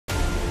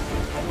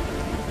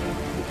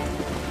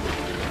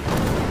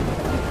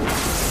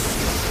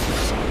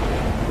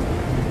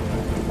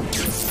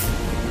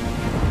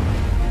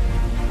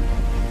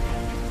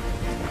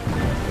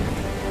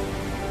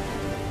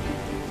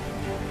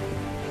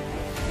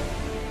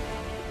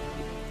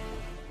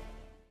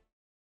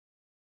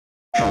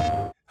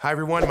Hi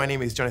everyone, my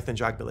name is Jonathan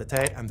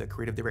Jacques-Belletete. I'm the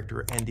creative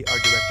director and the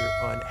art director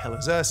on Hell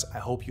Is Us. I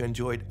hope you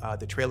enjoyed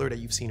the trailer that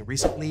you've seen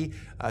recently.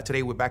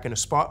 Today we're back in the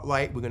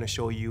spotlight. We're going to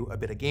show you a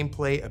bit of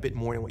gameplay, a bit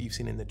more than what you've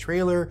seen in the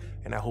trailer,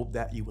 and I hope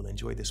that you will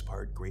enjoy this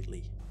part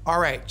greatly.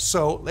 All right,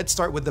 so let's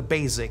start with the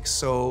basics.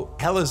 So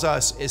Hell Is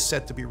Us is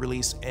set to be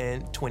released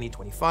in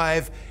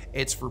 2025.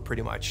 It's for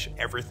pretty much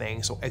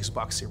everything. So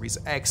Xbox Series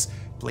X,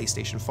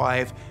 PlayStation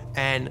 5,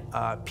 and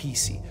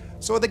PC.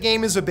 So the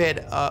game is a bit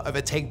of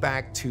a take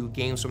back to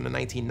games from the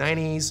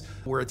 1990s.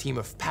 We're a team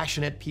of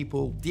passionate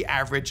people. The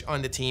average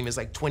on the team is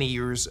like 20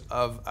 years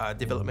of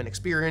development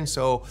experience.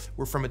 So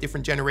we're from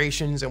different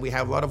generations and we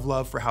have a lot of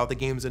love for how the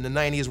games in the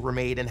 90s were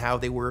made and how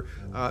they were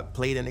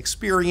played and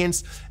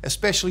experienced,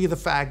 especially the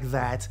fact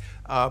that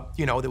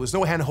there was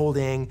no hand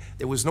holding,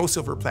 there was no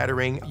silver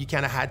plattering. You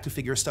kind of had to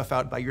figure stuff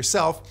out by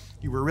yourself.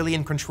 You were really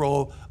in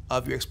control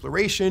of your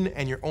exploration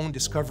and your own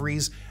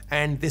discoveries.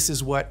 And this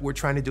is what we're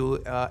trying to do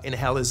in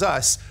Hell Is Us.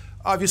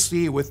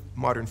 Obviously with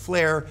modern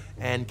flair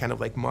and kind of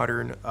like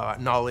modern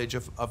knowledge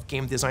of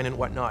game design and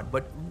whatnot,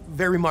 but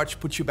very much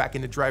put you back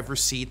in the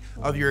driver's seat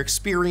of your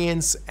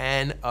experience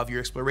and of your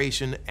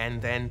exploration,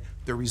 and then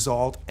the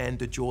result and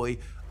the joy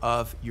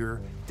of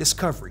your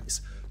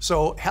discoveries.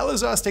 So Hell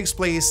Is Us takes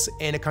place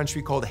in a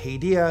country called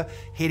Hadia.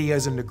 Hadia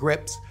is in the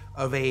grips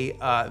of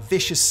a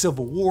vicious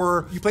civil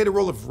war. You play the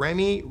role of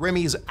Remy.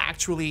 Remy is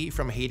actually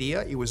from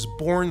Hadia. He was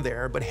born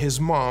there, but his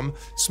mom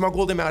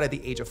smuggled him out at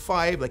the age of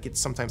 5, like it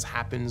sometimes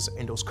happens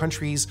in those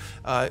countries.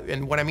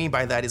 And what I mean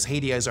by that is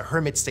Hadia is a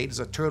hermit state, is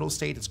a turtle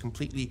state. It's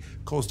completely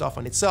closed off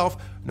on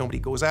itself. Nobody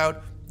goes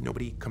out,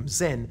 nobody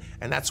comes in.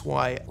 And that's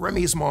why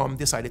Remy's mom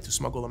decided to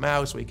smuggle him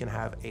out so he can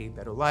have a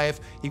better life.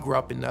 He grew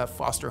up in the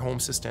foster home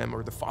system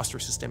or the foster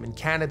system in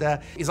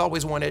Canada. He's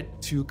always wanted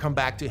to come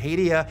back to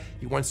Hadia.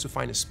 He wants to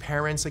find his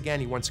parents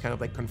again. He wants to kind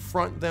of like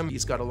confront them.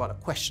 He's got a lot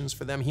of questions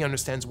for them. He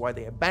understands why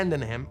they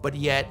abandoned him, but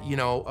yet,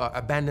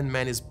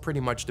 abandonment is pretty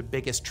much the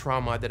biggest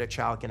trauma that a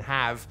child can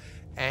have.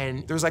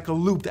 And there's like a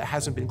loop that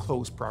hasn't been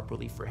closed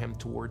properly for him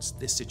towards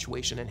this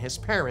situation and his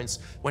parents.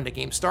 When the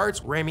game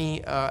starts,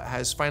 Remy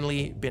has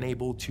finally been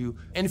able to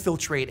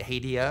infiltrate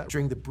Hadia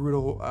during the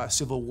brutal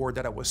civil war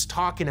that I was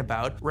talking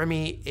about.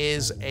 Remy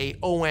is a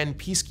ON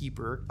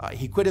peacekeeper.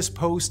 He quit his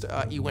post,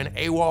 he went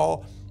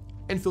AWOL,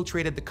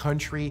 infiltrated the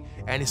country,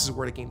 and this is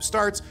where the game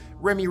starts.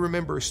 Remy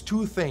remembers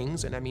 2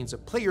 things, and that means the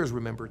players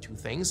remember 2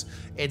 things.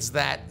 It's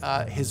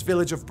that his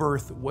village of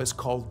birth was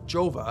called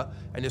Jova,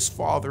 and his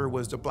father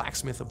was the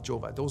blacksmith of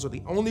Jova. Those are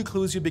the only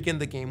clues you begin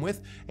the game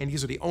with, and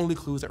these are the only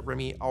clues that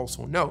Remy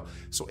also know.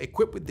 So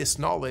equipped with this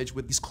knowledge,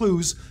 with these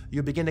clues,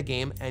 you begin the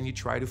game and you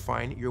try to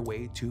find your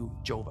way to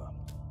Jova.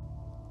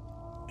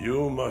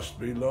 You must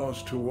be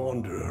lost to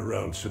wander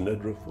around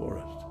Sinedra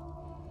Forest.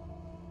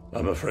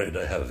 I'm afraid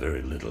I have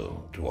very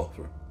little to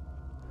offer.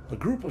 A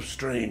group of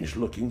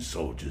strange-looking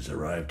soldiers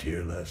arrived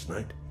here last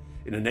night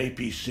in an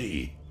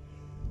APC.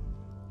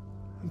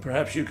 And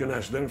perhaps you can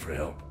ask them for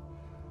help.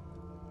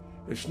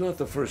 It's not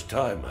the first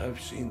time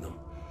I've seen them.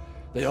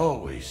 They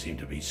always seem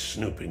to be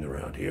snooping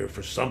around here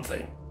for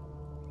something.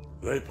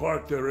 They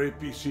parked their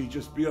APC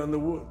just beyond the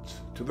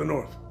woods, to the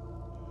north.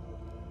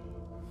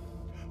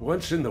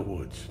 Once in the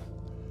woods,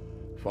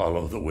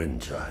 follow the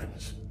wind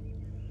chimes.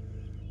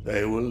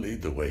 They will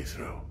lead the way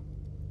through.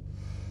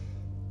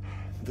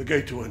 The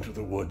gate to enter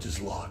the woods is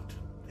locked.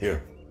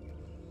 Here,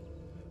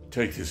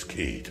 take this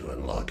key to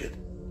unlock it.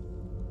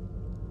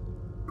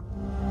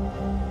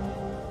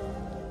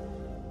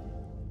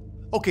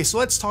 Okay, so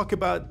let's talk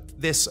about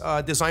this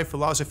design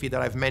philosophy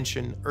that I've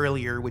mentioned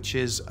earlier, which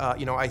is,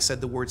 I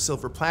said the word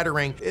silver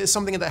plattering, is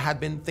something that I had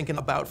been thinking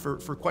about for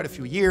quite a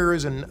few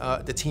years, and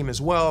the team as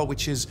well,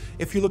 which is,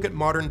 if you look at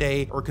modern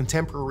day or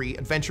contemporary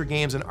adventure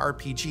games and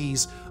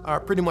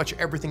RPGs, pretty much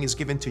everything is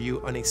given to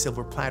you on a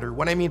silver platter.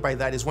 What I mean by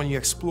that is when you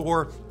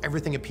explore,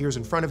 everything appears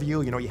in front of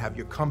you. You have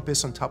your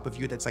compass on top of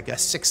you that's like a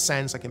sixth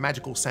sense, like a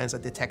magical sense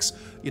that detects,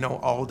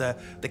 all the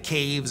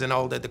caves and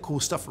all the cool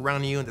stuff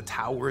around you and the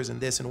towers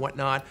and this and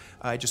whatnot.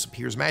 It just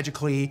appears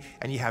magically.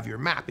 And you have your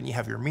map, and you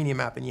have your mini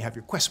map, and you have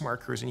your quest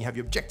markers, and you have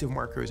your objective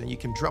markers, and you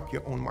can drop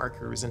your own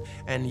markers,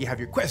 and you have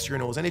your quest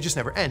journals, and it just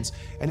never ends.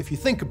 And if you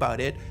think about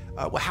it,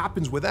 what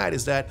happens with that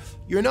is that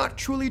you're not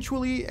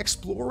truly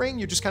exploring.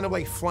 You're just kind of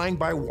like flying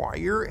by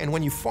wire, and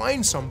when you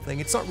find something,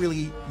 it's not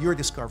really your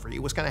discovery.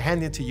 It was kind of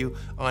handed to you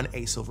on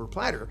a silver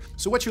platter.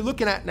 So what you're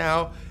looking at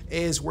now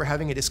is we're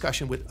having a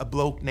discussion with a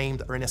bloke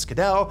named Ernest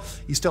Cadell.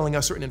 He's telling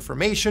us certain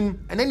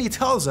information, and then he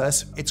tells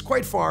us it's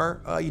quite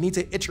far. You need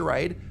to hitch a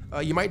ride.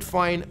 You might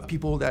find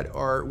people that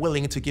are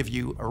willing to give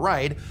you a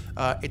ride.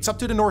 It's up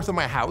to the north of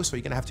my house, so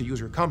you're gonna have to use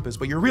your compass,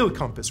 but your real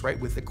compass, right,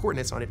 with the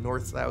coordinates on it,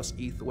 north, south,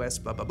 east,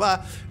 west, blah, blah,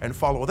 blah, and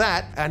follow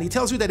that. And he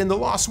tells you that in the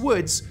Lost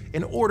Woods,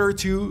 in order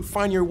to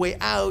find your way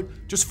out,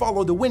 just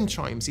follow the wind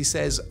chimes. He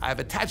says, I've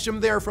attached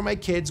them there for my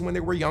kids when they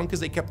were young because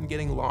they kept on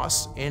getting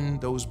lost in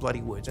those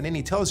bloody woods. And then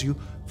he tells you,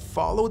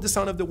 follow the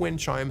sound of the wind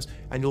chimes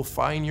and you'll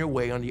find your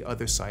way on the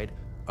other side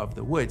of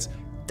the woods.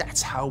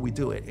 that's how we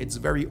do it. It's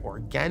very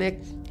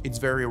organic, it's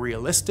very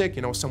realistic.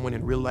 You know, someone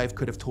in real life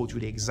could have told you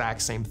the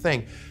exact same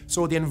thing.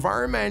 So the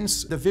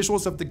environments, the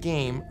visuals of the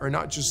game are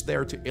not just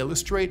there to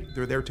illustrate,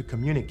 they're there to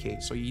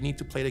communicate. So you need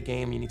to play the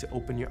game, you need to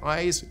open your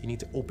eyes, you need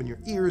to open your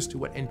ears to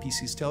what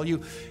NPCs tell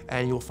you,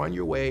 and you'll find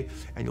your way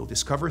and you'll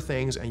discover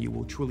things, and you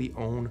will truly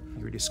own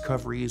your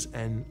discoveries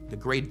and the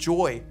great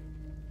joy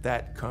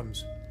that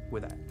comes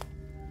with that.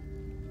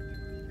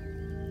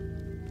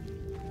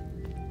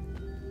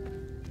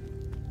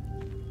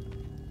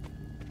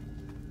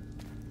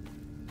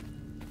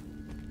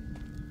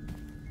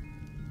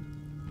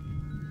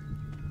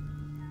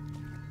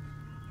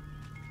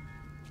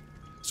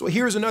 So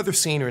here's another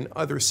scene or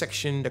another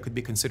section that could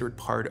be considered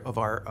part of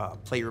our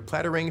player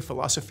plattering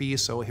philosophy.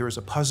 So here's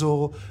a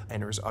puzzle,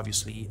 and there's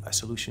obviously a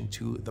solution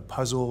to the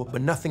puzzle,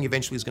 but nothing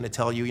eventually is going to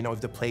tell you, you know,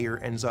 if the player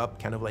ends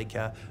up kind of like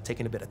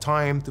taking a bit of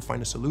time to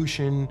find a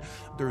solution.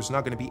 There's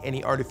not going to be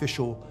any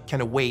artificial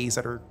kind of ways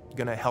that are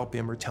going to help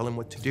him or tell him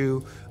what to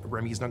do.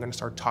 Remy's not going to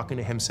start talking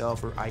to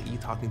himself, or i.e.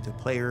 talking to the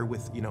player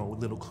with, you know,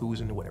 little clues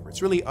and whatever.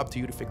 It's really up to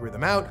you to figure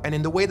them out. And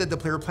in the way that the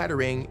player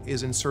plattering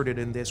is inserted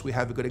in this, we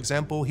have a good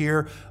example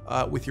here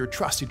with your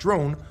trusty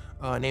drone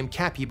named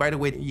Cappy. By the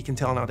way, you can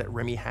tell now that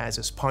Remy has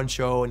his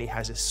poncho and he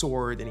has his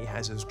sword and he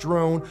has his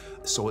drone.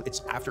 So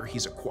it's after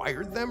he's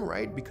acquired them,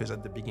 right? Because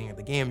at the beginning of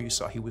the game, you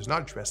saw he was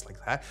not dressed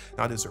like that.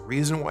 Now there's a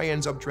reason why he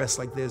ends up dressed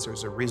like this.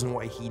 There's a reason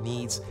why he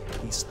needs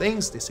these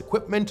things, this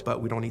equipment,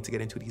 but we don't need to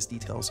get into these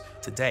details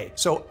today.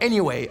 So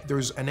anyway,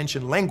 there's an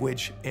ancient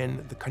language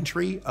in the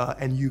country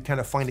and you kind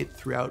of find it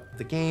throughout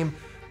the game.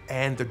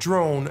 And the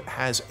drone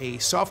has a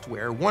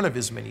software, one of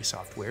his many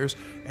softwares,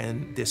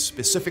 and this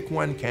specific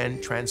one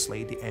can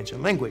translate the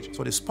ancient language.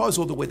 So this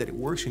puzzle, the way that it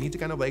works, you need to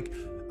kind of like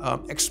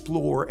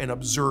explore and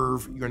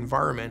observe your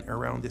environment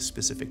around this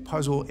specific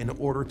puzzle in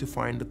order to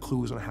find the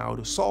clues on how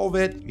to solve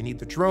it. You need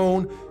the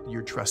drone,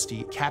 your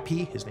trusty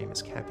Cappy, his name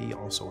is Cappy,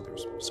 also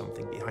there's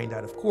something behind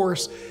that of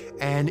course,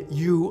 and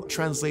you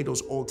translate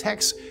those old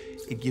texts.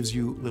 It gives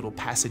you little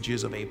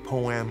passages of a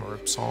poem or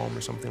a psalm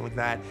or something like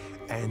that,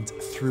 and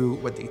through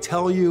what they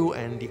tell you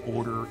and the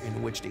order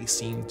in which they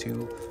seem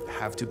to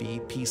have to be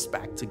pieced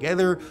back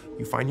together,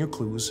 you find your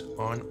clues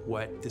on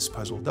what this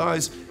puzzle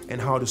does and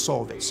how to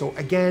solve it. So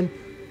again,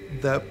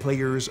 the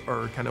players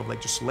are kind of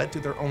like just led to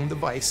their own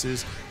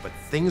devices, but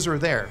things are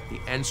there, the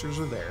answers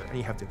are there, and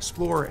you have to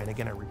explore. And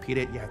again, I repeat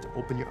it, you have to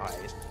open your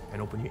eyes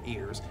and open your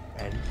ears,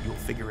 and you'll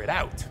figure it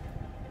out.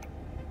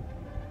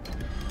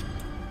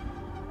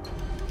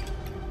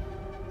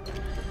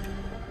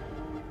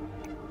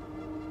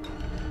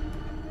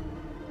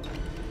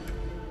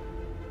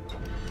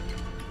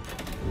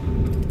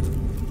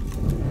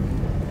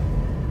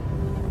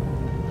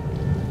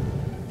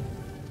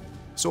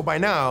 So by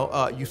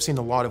now, you've seen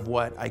a lot of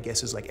what I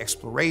guess is like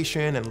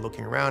exploration and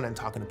looking around and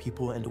talking to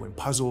people and doing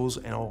puzzles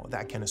and all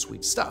that kind of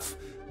sweet stuff.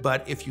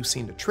 But if you've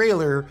seen the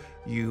trailer,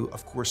 you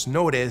of course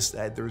notice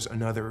that there's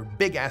another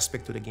big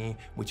aspect to the game,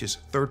 which is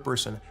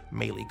third-person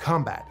melee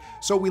combat.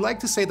 So we like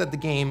to say that the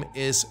game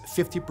is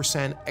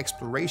 50%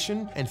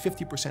 exploration and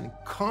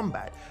 50%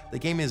 combat. The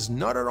game is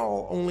not at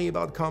all only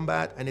about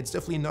combat, and it's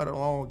definitely not at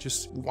all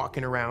just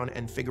walking around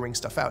and figuring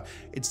stuff out.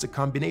 It's the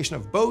combination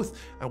of both,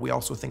 and we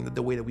also think that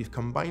the way that we've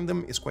combined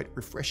them is quite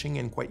refreshing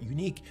and quite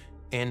unique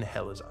in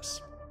Hell Is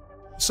Us.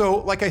 So,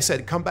 like I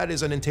said, combat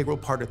is an integral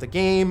part of the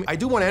game. I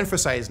do want to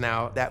emphasize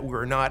now that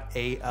we're not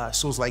a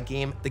Souls-like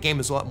game. The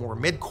game is a lot more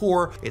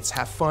mid-core. It's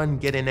have fun,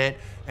 get in it,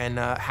 and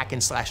hack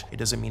and slash. It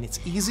doesn't mean it's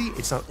easy.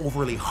 It's not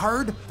overly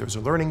hard. There's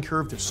a learning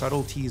curve, there's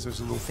subtleties,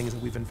 there's little things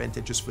that we've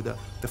invented just for the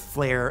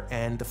flair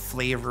and the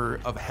flavor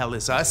of Hell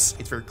Is Us.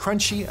 It's very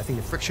crunchy. I think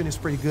the friction is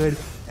pretty good,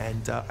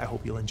 and I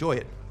hope you'll enjoy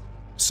it.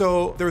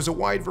 So there's a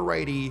wide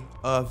variety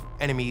of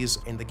enemies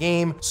in the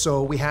game.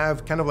 So we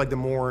have kind of like the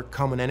more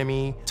common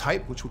enemy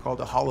type, which we call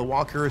the Hollow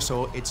Walker.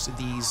 So it's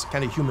these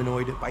kind of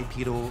humanoid,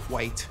 bipedal,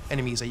 white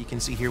enemies that you can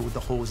see here with the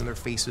holes in their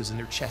faces and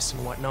their chests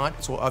and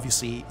whatnot. So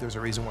obviously there's a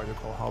reason why they're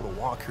called Hollow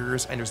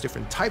Walkers, and there's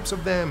different types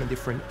of them and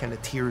different kind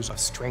of tiers of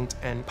strength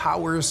and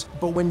powers.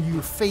 But when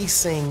you're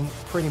facing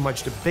pretty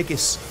much the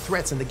biggest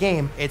threats in the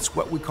game, it's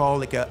what we call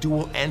like a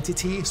dual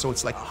entity. So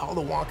it's like a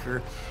Hollow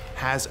Walker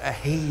has a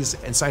haze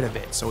inside of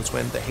it. So it's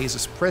when the haze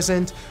is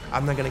present.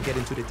 I'm not gonna get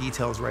into the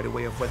details right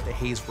away of what the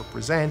haze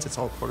represents. It's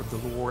all part of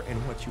the lore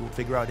and what you will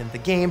figure out in the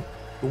game.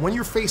 But when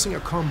you're facing a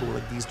combo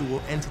like these dual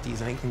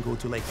entities, and it can go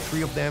to like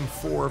 3 of them,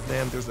 4 of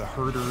them, there's the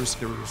herders,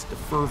 there's the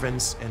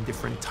fervents, and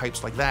different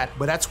types like that.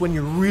 But that's when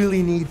you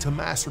really need to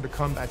master the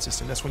combat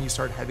system. That's when you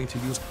start having to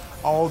use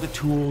all the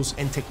tools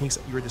and techniques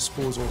at your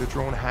disposal. The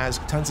drone has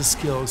tons of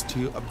skills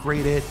to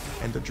upgrade it,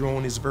 and the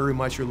drone is very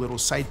much your little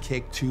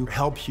sidekick to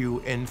help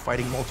you in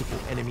fighting multiple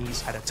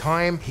enemies at a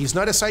time. He's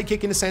not a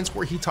sidekick in the sense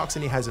where he talks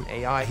and he has an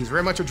AI. He's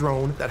very much a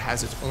drone that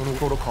has its own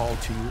protocol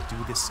to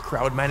do this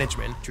crowd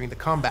management during the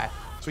combat.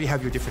 So you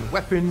have your different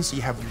weapons,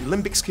 you have your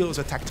limbic skills,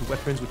 attack to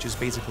weapons, which is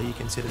basically you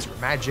can see it as your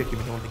magic,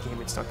 even though in the game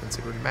it's not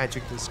considered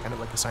magic. There's kind of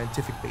like a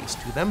scientific base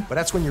to them. But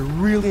that's when you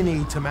really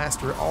need to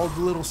master all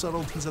the little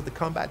subtleties of the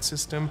combat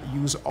system,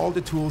 use all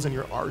the tools in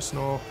your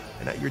arsenal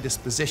and at your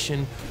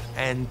disposition,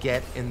 and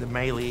get in the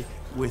melee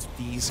with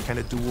these kind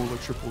of dual or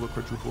triple or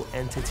quadruple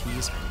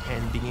entities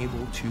and being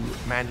able to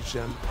manage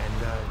them and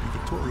be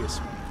victorious.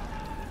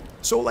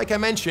 So like I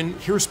mentioned,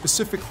 here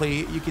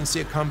specifically, you can see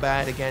a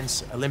combat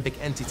against a limbic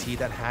entity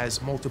that has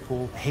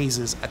multiple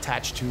hazes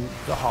attached to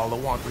the Hollow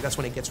Walker. That's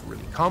when it gets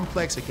really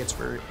complex, it gets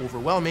very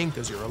overwhelming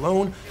because you're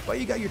alone,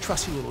 but you got your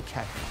trusty little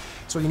Cappy.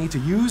 So you need to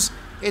use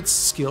its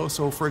skill.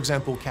 So for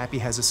example, Cappy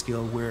has a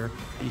skill where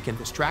you can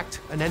distract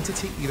an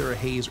entity, either a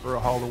haze or a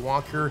Hollow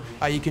Walker.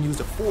 You can use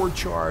the forward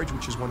charge,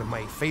 which is one of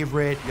my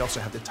favorite. You also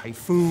have the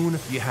Typhoon.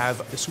 You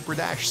have the super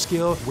dash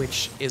skill,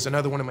 which is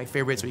another one of my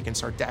favorites, so you can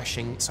start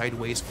dashing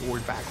sideways,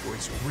 forward,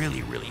 backwards,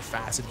 really, really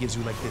fast. It gives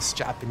you like this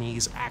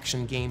Japanese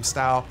action game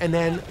style. And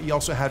then you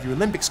also have your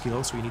limbic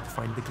skill, so you need to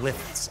find the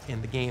glyphs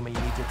in the game and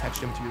you need to attach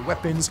them to your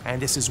weapons.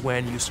 And this is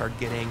when you start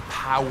getting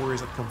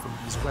powers that come from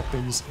these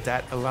weapons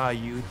that allow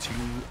you to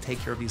take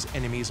care of these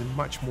enemies in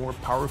much more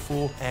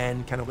powerful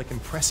and kind of like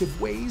impressive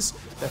ways.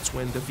 That's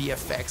when the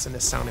VFX and the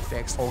sound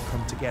effects all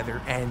come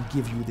together and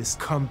give you this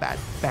combat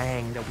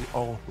bang that we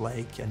all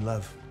like and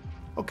love.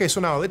 Okay,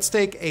 so now let's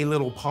take a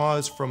little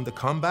pause from the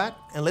combat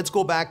and let's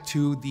go back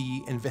to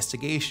the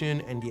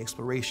investigation and the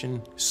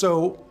exploration.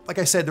 So, like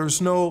I said,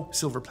 there's no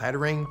silver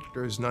plattering.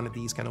 There's none of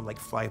these kind of like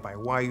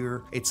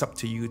fly-by-wire. It's up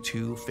to you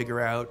to figure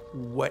out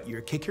what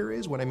your kicker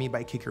is. What I mean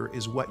by kicker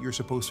is what you're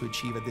supposed to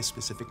achieve at this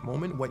specific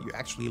moment, what you're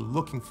actually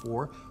looking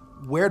for,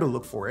 where to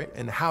look for it,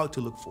 and how to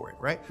look for it,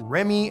 right?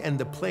 Remy and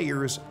the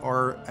players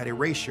are at a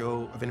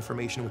ratio of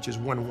information which is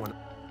 1-1.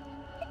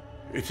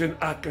 It's in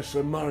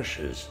Akasa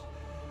Marshes.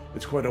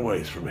 It's quite a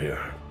ways from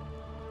here.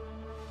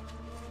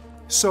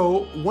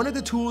 So one of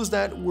the tools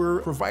that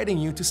we're providing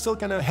you to still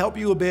kind of help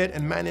you a bit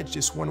and manage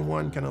this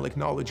 1-1 kind of like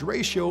knowledge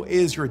ratio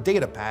is your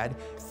data pad.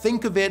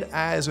 Think of it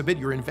as a bit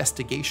your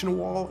investigation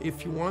wall,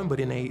 if you want, but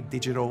in a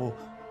digital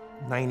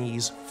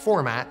 90s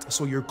format.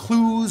 So your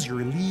clues, your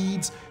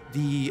leads,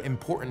 the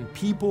important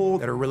people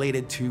that are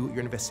related to your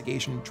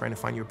investigation, trying to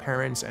find your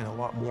parents and a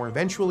lot more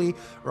eventually,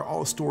 are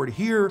all stored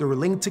here. They're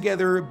linked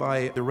together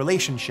by the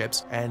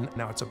relationships, and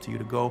now it's up to you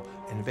to go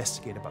and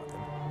investigate about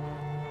them.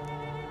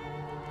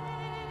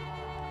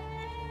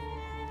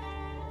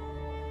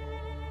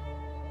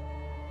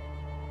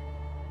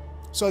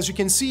 So as you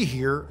can see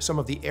here, some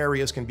of the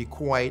areas can be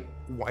quite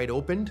wide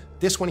opened.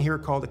 This one here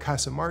called the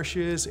Casa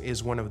Marshes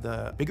is one of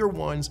the bigger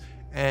ones.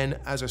 And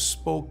as I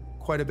spoke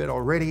quite a bit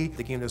already,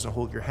 the game doesn't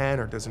hold your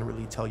hand or doesn't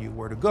really tell you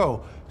where to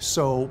go.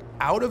 So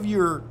out of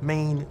your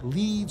main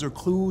leads or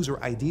clues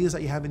or ideas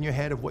that you have in your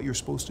head of what you're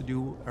supposed to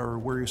do or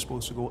where you're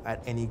supposed to go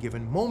at any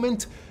given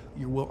moment,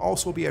 you will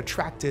also be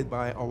attracted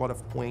by a lot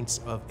of points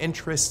of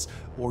interest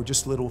or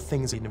just little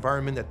things in the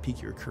environment that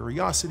pique your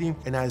curiosity.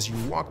 And as you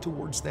walk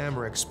towards them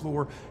or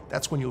explore,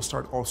 that's when you'll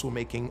start also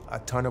making a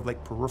ton of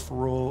like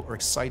peripheral or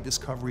side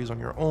discoveries on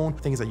your own,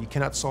 things that you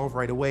cannot solve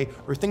right away,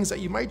 or things that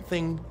you might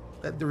think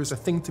that there is a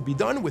thing to be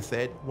done with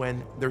it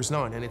when there's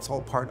none, and it's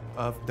all part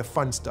of the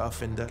fun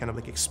stuff and the kind of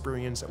like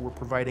experience that we're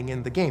providing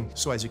in the game.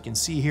 So as you can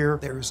see here,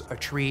 there's a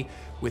tree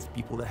with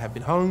people that have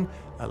been hung.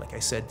 Like I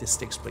said, this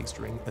takes place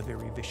during a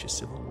very vicious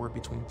civil war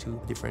between two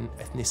different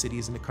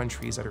ethnicities in the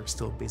countries that are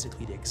still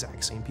basically the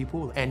exact same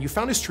people. And you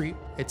found this tree.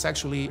 It's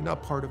actually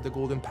not part of the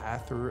Golden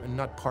Path or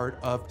not part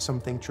of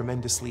something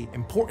tremendously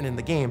important in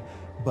the game,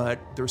 but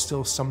there's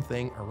still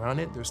something around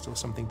it. There's still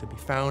something to be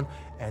found,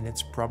 and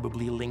it's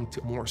probably linked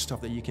to more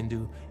stuff that you can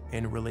do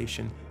in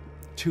relation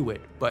to it.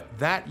 But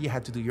that you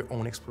had to do your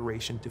own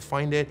exploration to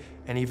find it,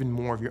 and even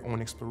more of your own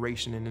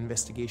exploration and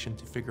investigation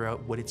to figure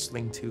out what it's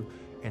linked to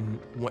and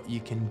what you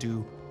can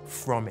do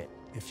from it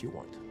if you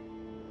want.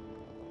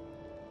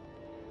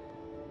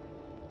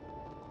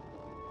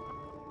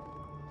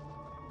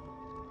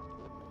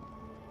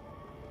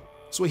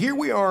 So here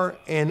we are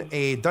in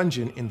a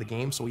dungeon in the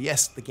game. So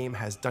yes, the game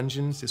has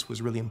dungeons. This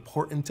was really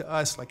important to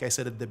us. Like I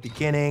said at the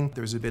beginning,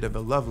 there's a bit of a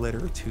love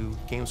letter to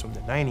games from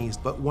the 90s,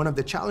 but one of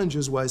the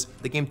challenges was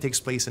the game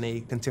takes place in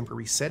a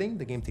contemporary setting.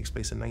 The game takes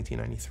place in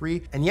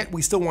 1993, and yet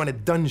we still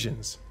wanted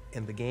dungeons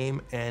in the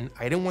game, and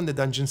I didn't want the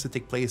dungeons to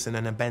take place in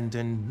an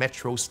abandoned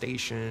metro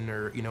station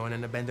or, you know, in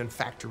an abandoned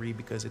factory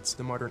because it's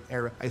the modern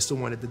era. I still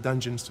wanted the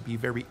dungeons to be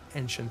very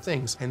ancient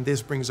things. And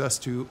this brings us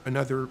to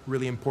another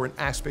really important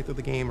aspect of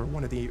the game, or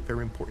one of the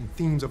very important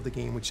themes of the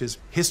game, which is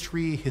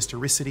history,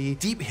 historicity,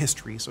 deep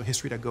history. So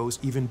history that goes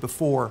even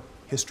before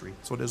history.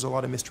 So there's a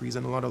lot of mysteries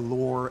and a lot of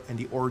lore, and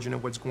the origin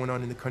of what's going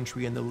on in the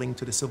country and the link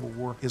to the Civil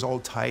War is all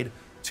tied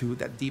to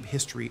that deep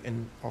history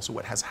and also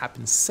what has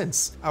happened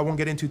since. I won't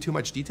get into too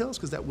much details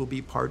because that will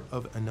be part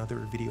of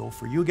another video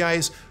for you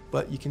guys,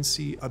 but you can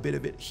see a bit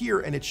of it here,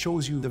 and it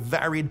shows you the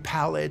varied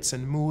palettes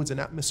and moods and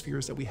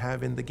atmospheres that we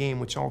have in the game,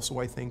 which also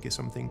I think is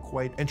something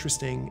quite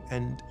interesting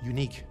and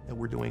unique that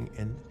we're doing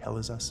in Hell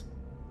Is Us.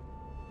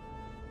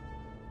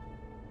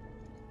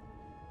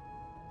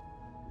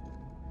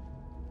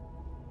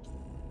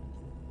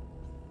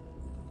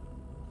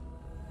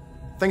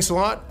 Thanks a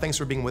lot. Thanks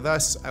for being with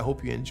us. I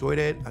hope you enjoyed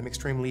it. I'm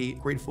extremely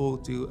grateful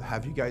to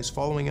have you guys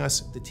following us,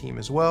 the team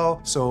as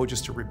well. So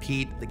just to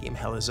repeat, the game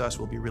Hell Is Us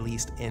will be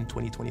released in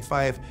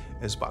 2025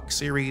 as Xbox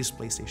Series,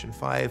 PlayStation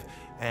 5,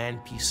 and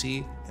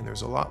PC. And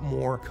there's a lot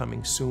more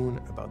coming soon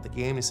about the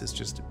game. This is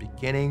just the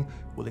beginning.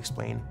 We'll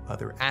explain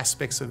other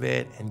aspects of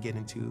it and get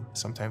into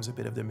sometimes a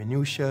bit of the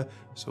minutia.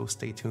 So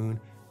stay tuned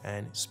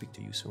and speak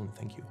to you soon.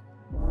 Thank you.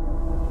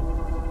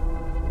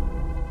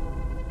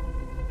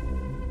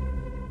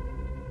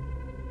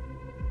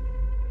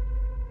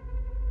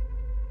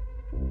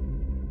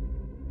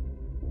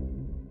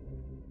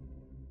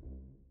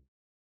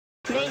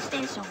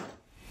 PlayStation